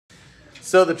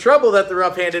So the trouble that the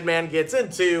rough-handed man gets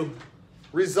into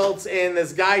results in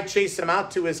this guy chasing him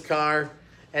out to his car,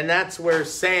 and that's where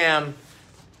Sam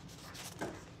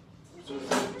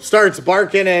starts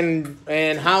barking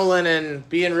and howling and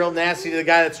being real nasty to the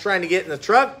guy that's trying to get in the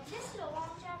truck.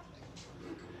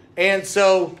 And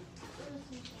so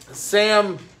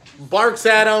Sam barks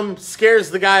at him, scares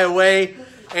the guy away,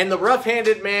 and the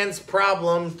rough-handed man's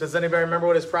problem, does anybody remember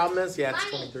what his problem is? Yeah, it's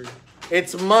 23.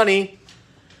 It's money.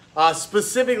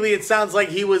 Specifically, it sounds like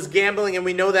he was gambling, and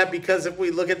we know that because if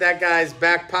we look at that guy's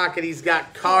back pocket, he's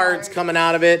got cards coming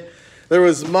out of it. There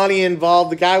was money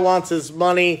involved. The guy wants his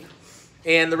money,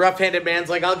 and the rough-handed man's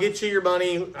like, I'll get you your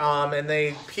money. And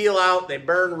they peel out, they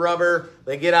burn rubber,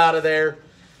 they get out of there.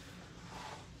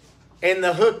 And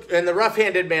the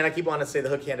rough-handed man, I keep wanting to say the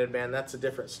hook-handed man. That's a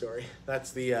different story.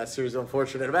 That's the series of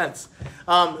unfortunate events.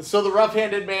 So the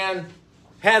rough-handed man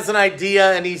has an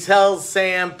idea, and he tells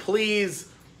Sam, please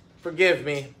forgive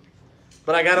me,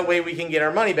 but I got a way we can get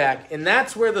our money back. And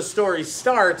that's where the story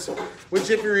starts,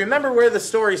 which if you remember where the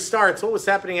story starts, what was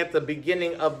happening at the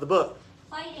beginning of the book?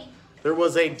 Fighting. There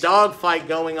was a dog fight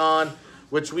going on,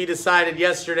 which we decided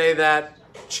yesterday that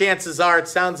chances are it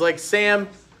sounds like Sam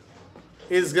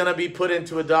is going to be put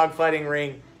into a dog fighting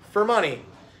ring for money.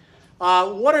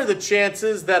 What are the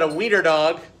chances that a wiener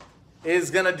dog is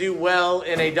going to do well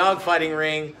in a dog fighting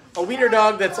ring? A wiener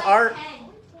dog that's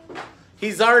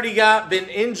he's already been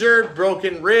injured,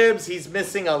 broken ribs, he's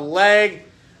missing a leg,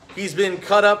 he's been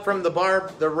cut up from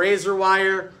the razor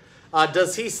wire.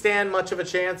 Does he stand much of a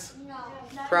chance? No.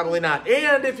 Probably not.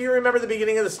 And if you remember the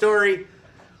beginning of the story,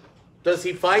 does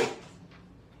he fight?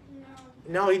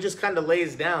 No, he just kind of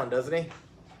lays down, doesn't he?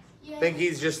 Yeah. I think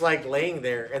he's just like laying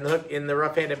there, and the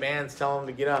rough-handed man's telling him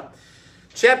to get up.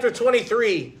 Chapter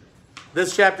 23.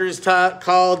 This chapter is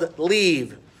called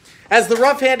Leave. As the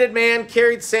rough-handed man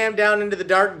carried Sam down into the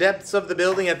dark depths of the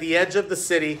building at the edge of the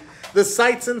city, the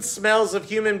sights and smells of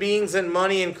human beings and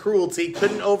money and cruelty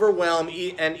couldn't overwhelm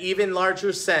an even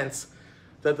larger sense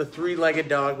that the three-legged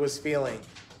dog was feeling.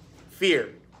 Fear.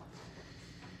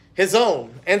 His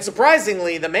own, and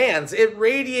surprisingly, the man's. It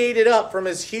radiated up from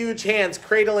his huge hands,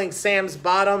 cradling Sam's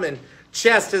bottom and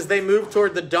chest as they moved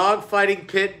toward the dog-fighting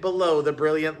pit below the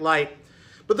brilliant light.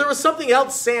 But there was something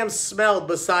else Sam smelled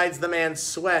besides the man's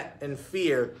sweat and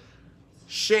fear.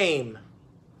 Shame.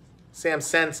 Sam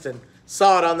sensed and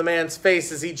saw it on the man's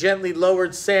face as he gently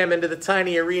lowered Sam into the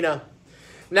tiny arena.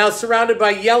 Now surrounded by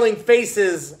yelling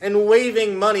faces and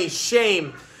waving money,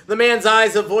 shame. The man's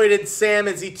eyes avoided Sam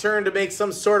as he turned to make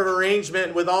some sort of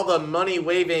arrangement with all the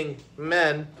money-waving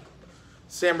men.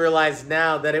 Sam realized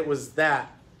now that it was the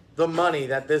money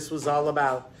that this was all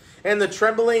about. And the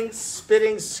trembling,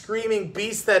 spitting, screaming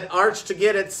beast that arched to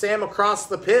get at Sam across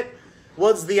the pit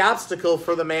was the obstacle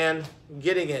for the man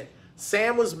getting it.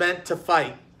 Sam was meant to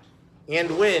fight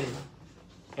and win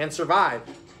and survive.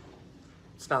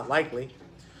 It's not likely.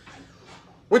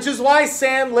 Which is why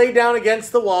Sam lay down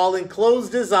against the wall and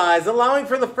closed his eyes, allowing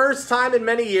for the first time in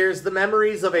many years the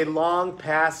memories of a long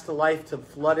past life to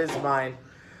flood his mind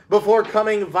before the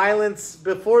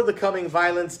coming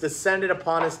violence descended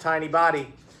upon his tiny body.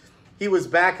 He was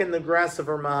back in the grass of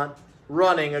Vermont,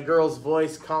 running, a girl's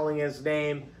voice calling his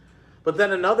name. But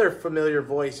then another familiar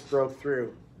voice broke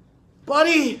through.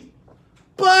 Buddy!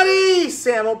 Buddy!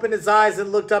 Sam opened his eyes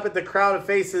and looked up at the crowd of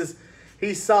faces.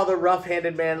 He saw the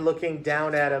rough-handed man looking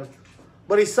down at him.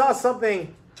 But he saw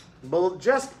something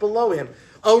just below him.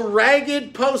 A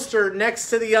ragged poster next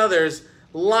to the others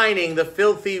lining the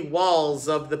filthy walls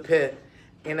of the pit.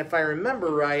 And if I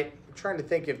remember right, I'm trying to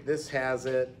think if this has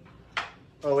it.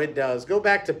 Oh, it does. Go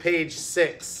back to page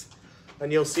 6,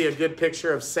 and you'll see a good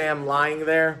picture of Sam lying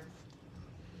there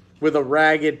with a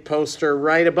ragged poster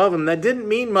right above him. That didn't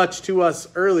mean much to us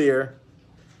earlier,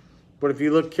 but if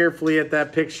you look carefully at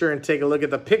that picture and take a look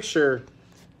at the picture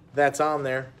that's on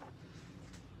there,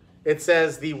 it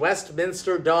says the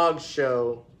Westminster Dog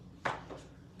Show.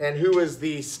 And who is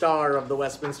the star of the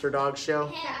Westminster Dog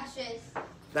Show? Cassius.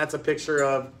 That's a picture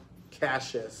of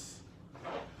Cassius.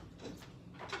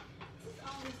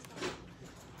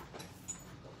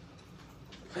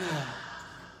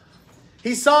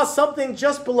 He saw something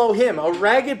just below him, a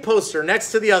ragged poster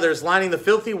next to the others lining the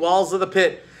filthy walls of the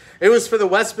pit. It was for the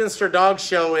Westminster Dog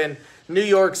Show in New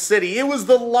York City. It was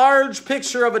the large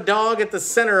picture of a dog at the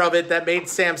center of it that made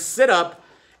Sam sit up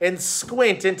and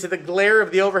squint into the glare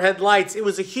of the overhead lights. It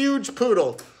was a huge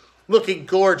poodle, looking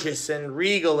gorgeous and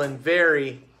regal and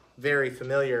very, very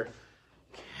familiar.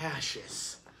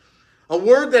 Cassius. A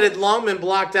word that had long been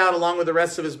blocked out along with the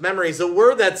rest of his memories. A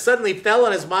word that suddenly fell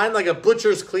on his mind like a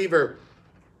butcher's cleaver.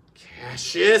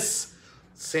 Cassius,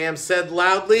 Sam said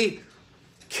loudly.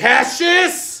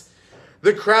 Cassius!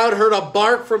 The crowd heard a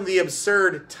bark from the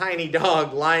absurd tiny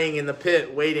dog lying in the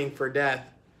pit waiting for death.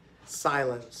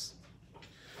 Silence.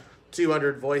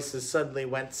 200 voices suddenly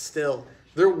went still.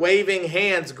 Their waving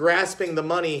hands grasping the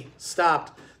money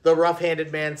stopped. The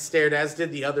rough-handed man stared, as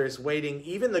did the others, waiting.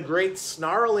 Even the great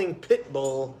snarling pit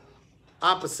bull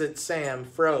opposite Sam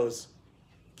froze.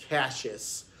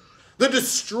 Cassius. The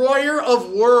destroyer of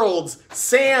worlds.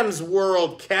 Sam's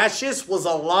world. Cassius was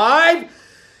alive?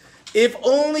 If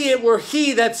only it were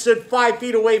he that stood 5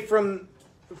 feet away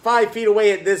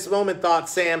at this moment, thought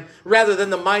Sam, rather than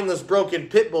the mindless broken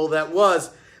pit bull that was.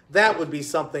 That would be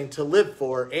something to live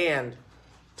for and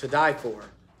to die for.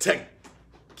 To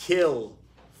kill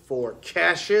for.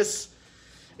 Cassius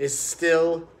is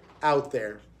still out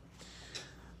there.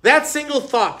 That single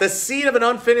thought, the seed of an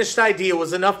unfinished idea,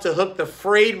 was enough to hook the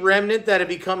frayed remnant that had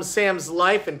become Sam's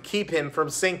life and keep him from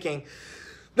sinking.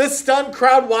 The stunned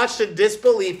crowd watched in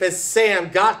disbelief as Sam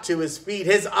got to his feet.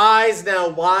 His eyes, now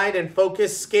wide and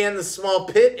focused, scanned the small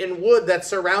pit and wood that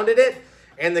surrounded it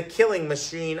and the killing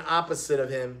machine opposite of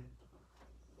him.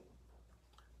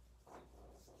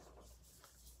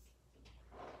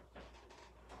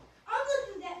 I'm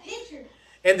looking at that picture.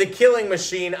 And the killing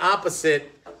machine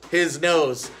opposite his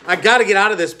nose. I gotta get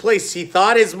out of this place, he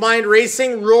thought, his mind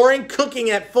racing, roaring, cooking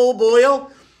at full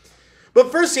boil. But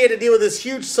first he had to deal with this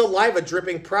huge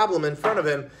saliva-dripping problem in front of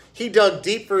him. He dug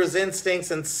deep for his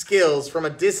instincts and skills from a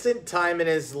distant time in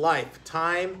his life.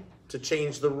 Time to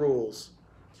change the rules.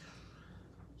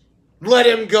 Let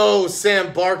him go,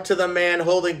 Sam barked to the man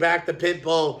holding back the pit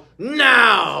bull.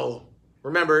 Now!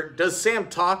 Remember, does Sam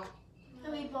talk?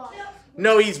 No, he barked.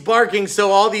 No, he's barking,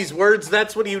 so all these words,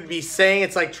 that's what he would be saying.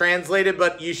 It's like translated,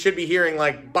 but you should be hearing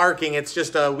like barking. It's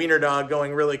just a wiener dog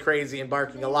going really crazy and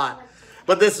barking a lot.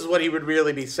 But this is what he would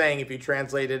really be saying if you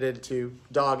translated it to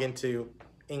dog into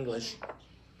English.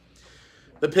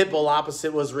 The pit bull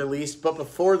opposite was released, but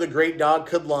before the great dog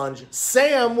could lunge,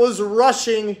 Sam was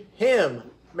rushing him.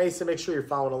 Mason, make sure you're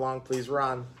following along, please. We're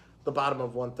on the bottom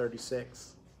of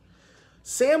 136.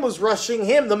 Sam was rushing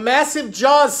him. The massive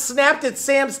jaws snapped at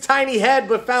Sam's tiny head,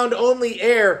 but found only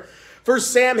air, for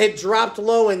Sam had dropped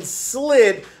low and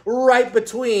slid right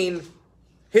between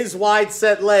his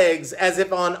wide-set legs as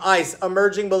if on ice,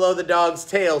 emerging below the dog's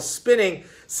tail. Spinning,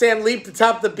 Sam leaped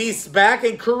atop the beast's back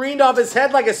and careened off his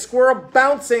head like a squirrel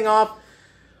bouncing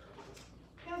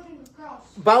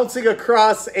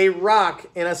across a rock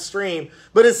in a stream.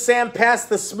 But as Sam passed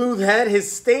the smooth head,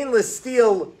 his stainless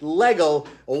steel Lego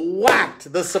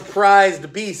whacked the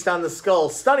surprised beast on the skull,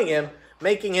 stunning him,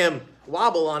 making him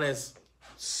wobble on his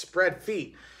spread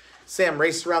feet. Sam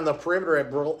raced around the perimeter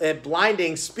at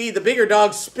blinding speed, the bigger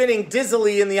dog spinning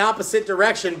dizzily in the opposite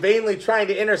direction, vainly trying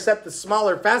to intercept the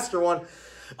smaller, faster one,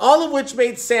 all of which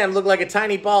made Sam look like a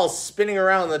tiny ball spinning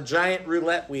around the giant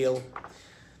roulette wheel.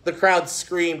 The crowd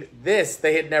screamed this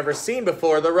they had never seen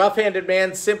before. The rough-handed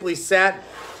man simply sat,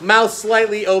 mouth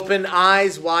slightly open,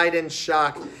 eyes wide in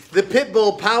shock. The pit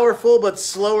bull, powerful but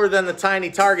slower than the tiny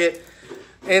target,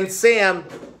 and Sam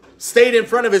stayed in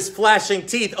front of his flashing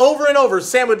teeth. Over and over,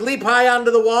 Sam would leap high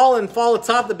onto the wall and fall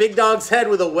atop the big dog's head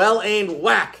with a well-aimed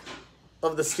whack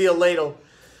of the steel ladle.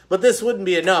 But this wouldn't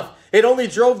be enough. It only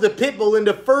drove the pit bull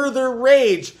into further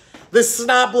rage. The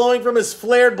snot blowing from his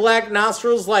flared black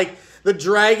nostrils like the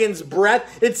dragon's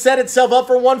breath. It set itself up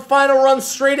for one final run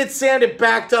straight at Sam. It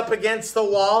backed up against the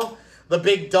wall. The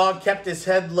big dog kept his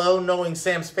head low, knowing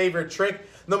Sam's favorite trick.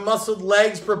 The muscled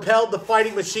legs propelled the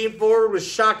fighting machine forward with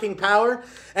shocking power,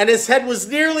 and his head was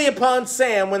nearly upon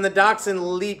Sam when the dachshund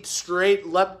leaped straight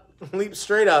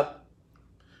up,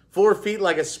 4 feet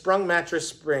like a sprung mattress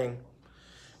spring.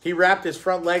 He wrapped his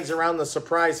front legs around the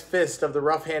surprised fist of the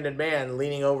rough-handed man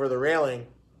leaning over the railing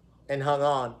and hung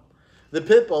on. The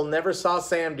pit bull never saw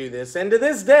Sam do this, and to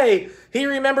this day, he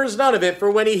remembers none of it, for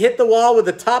when he hit the wall with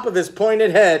the top of his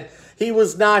pointed head, he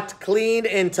was knocked clean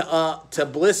into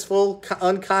blissful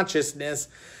unconsciousness,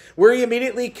 where he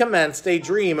immediately commenced a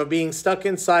dream of being stuck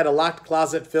inside a locked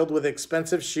closet filled with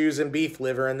expensive shoes and beef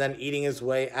liver and then eating his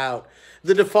way out.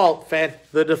 The default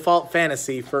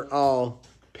fantasy for all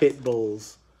pit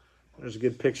bulls. There's a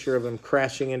good picture of him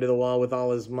crashing into the wall with all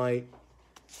his might.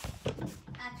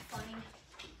 That's funny.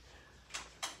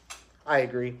 I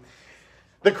agree.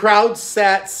 The crowd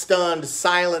sat stunned,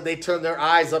 silent. They turned their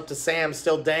eyes up to Sam,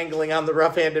 still dangling on the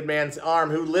rough-handed man's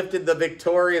arm, who lifted the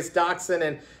victorious dachshund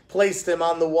and placed him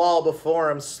on the wall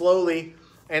before him. Slowly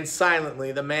and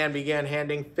silently, the man began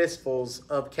handing fistfuls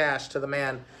of cash to the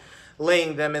man,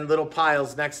 laying them in little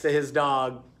piles next to his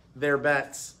dog, their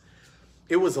bets.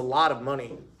 It was a lot of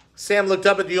money. Sam looked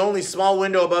up at the only small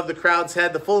window above the crowd's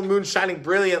head, the full moon shining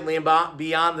brilliantly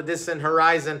beyond the distant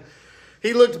horizon.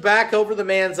 He looked back over the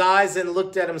man's eyes and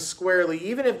looked at him squarely.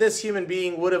 Even if this human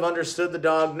being would have understood the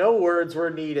dog, no words were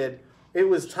needed. It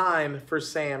was time for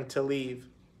Sam to leave.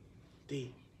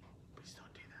 D, please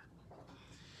don't do that.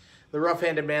 The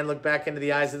rough-handed man looked back into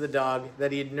the eyes of the dog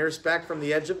that he had nursed back from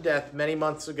the edge of death many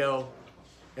months ago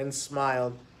and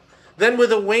smiled. Then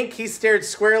with a wink, he stared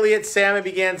squarely at Sam and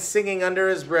began singing under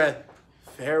his breath,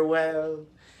 "Farewell,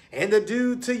 and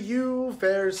adieu to you,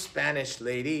 fair Spanish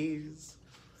ladies."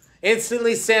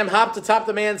 Instantly, Sam hopped atop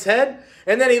the man's head,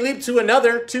 and then he leaped to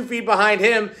another, 2 feet behind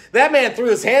him. That man threw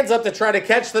his hands up to try to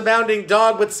catch the bounding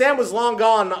dog, but Sam was long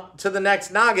gone to the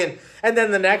next noggin, and then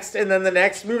the next, and then the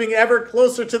next, moving ever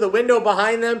closer to the window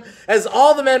behind them as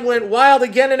all the men went wild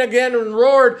again and again and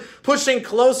roared, pushing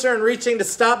closer and reaching to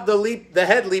stop the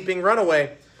head-leaping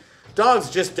runaway.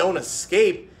 Dogs just don't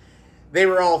escape, they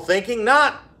were all thinking.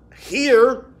 Not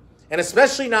here, and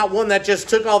especially not one that just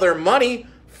took all their money.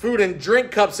 Food and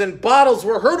drink cups and bottles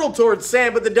were hurtled towards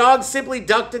Sam, but the dog simply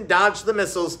ducked and dodged the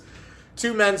missiles.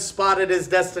 2 men spotted his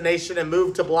destination and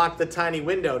moved to block the tiny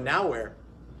window. Now where?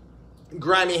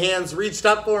 Grimy hands reached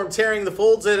up for him, tearing the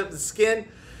folds out of the skin,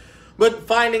 but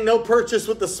finding no purchase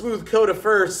with the smooth coat of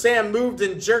fur, Sam moved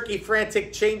in jerky,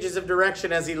 frantic changes of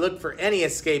direction as he looked for any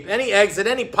escape, any exit,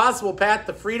 any possible path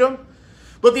to freedom.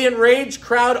 But the enraged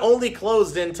crowd only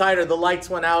closed in tighter. The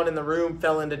lights went out and the room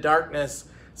fell into darkness.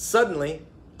 Suddenly,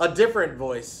 a different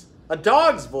voice, a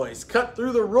dog's voice, cut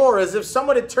through the roar as if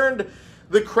someone had turned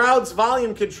the crowd's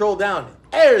volume control down.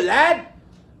 "Hey, lad!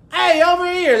 Hey, over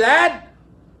here, lad!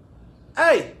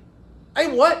 Hey! Hey,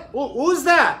 what? Who's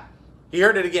that?" He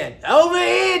heard it again. "Over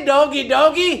here, doggy,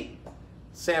 doggy!"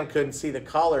 Sam couldn't see the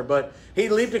caller, but he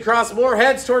leaped across more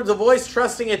heads towards the voice,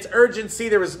 trusting its urgency.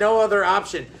 There was no other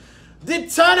option. "The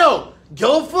tunnel!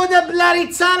 Go for the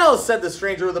bloody tunnel!" said the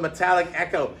stranger with a metallic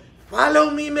echo. "Follow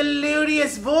me,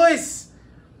 melodious voice."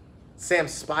 Sam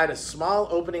spied a small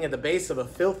opening at the base of a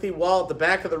filthy wall at the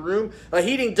back of the room, a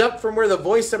heating duct from where the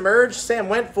voice emerged. Sam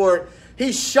went for it.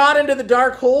 He shot into the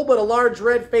dark hole, but a large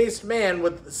red-faced man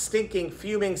with a stinking,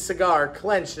 fuming cigar,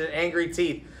 clenched and angry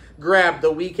teeth, grabbed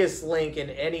the weakest link in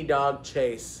any dog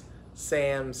chase,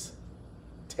 Sam's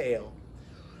tail.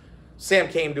 Sam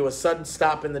came to a sudden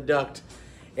stop in the duct,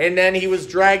 and then he was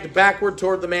dragged backward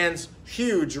toward the man's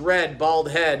huge red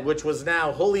bald head, which was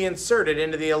now wholly inserted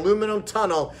into the aluminum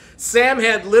tunnel. Sam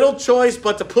had little choice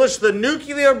but to push the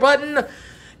nuclear button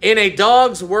in a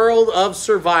dog's world of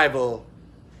survival.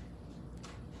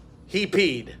 He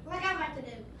peed. Like I'm about to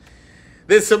do.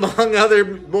 This, among other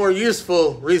more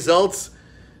useful results,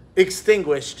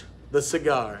 extinguished the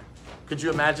cigar. Could you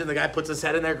imagine the guy puts his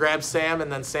head in there, grabs Sam,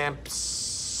 and then Sam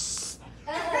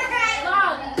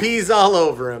pees all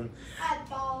over him.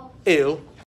 Ball. Ew.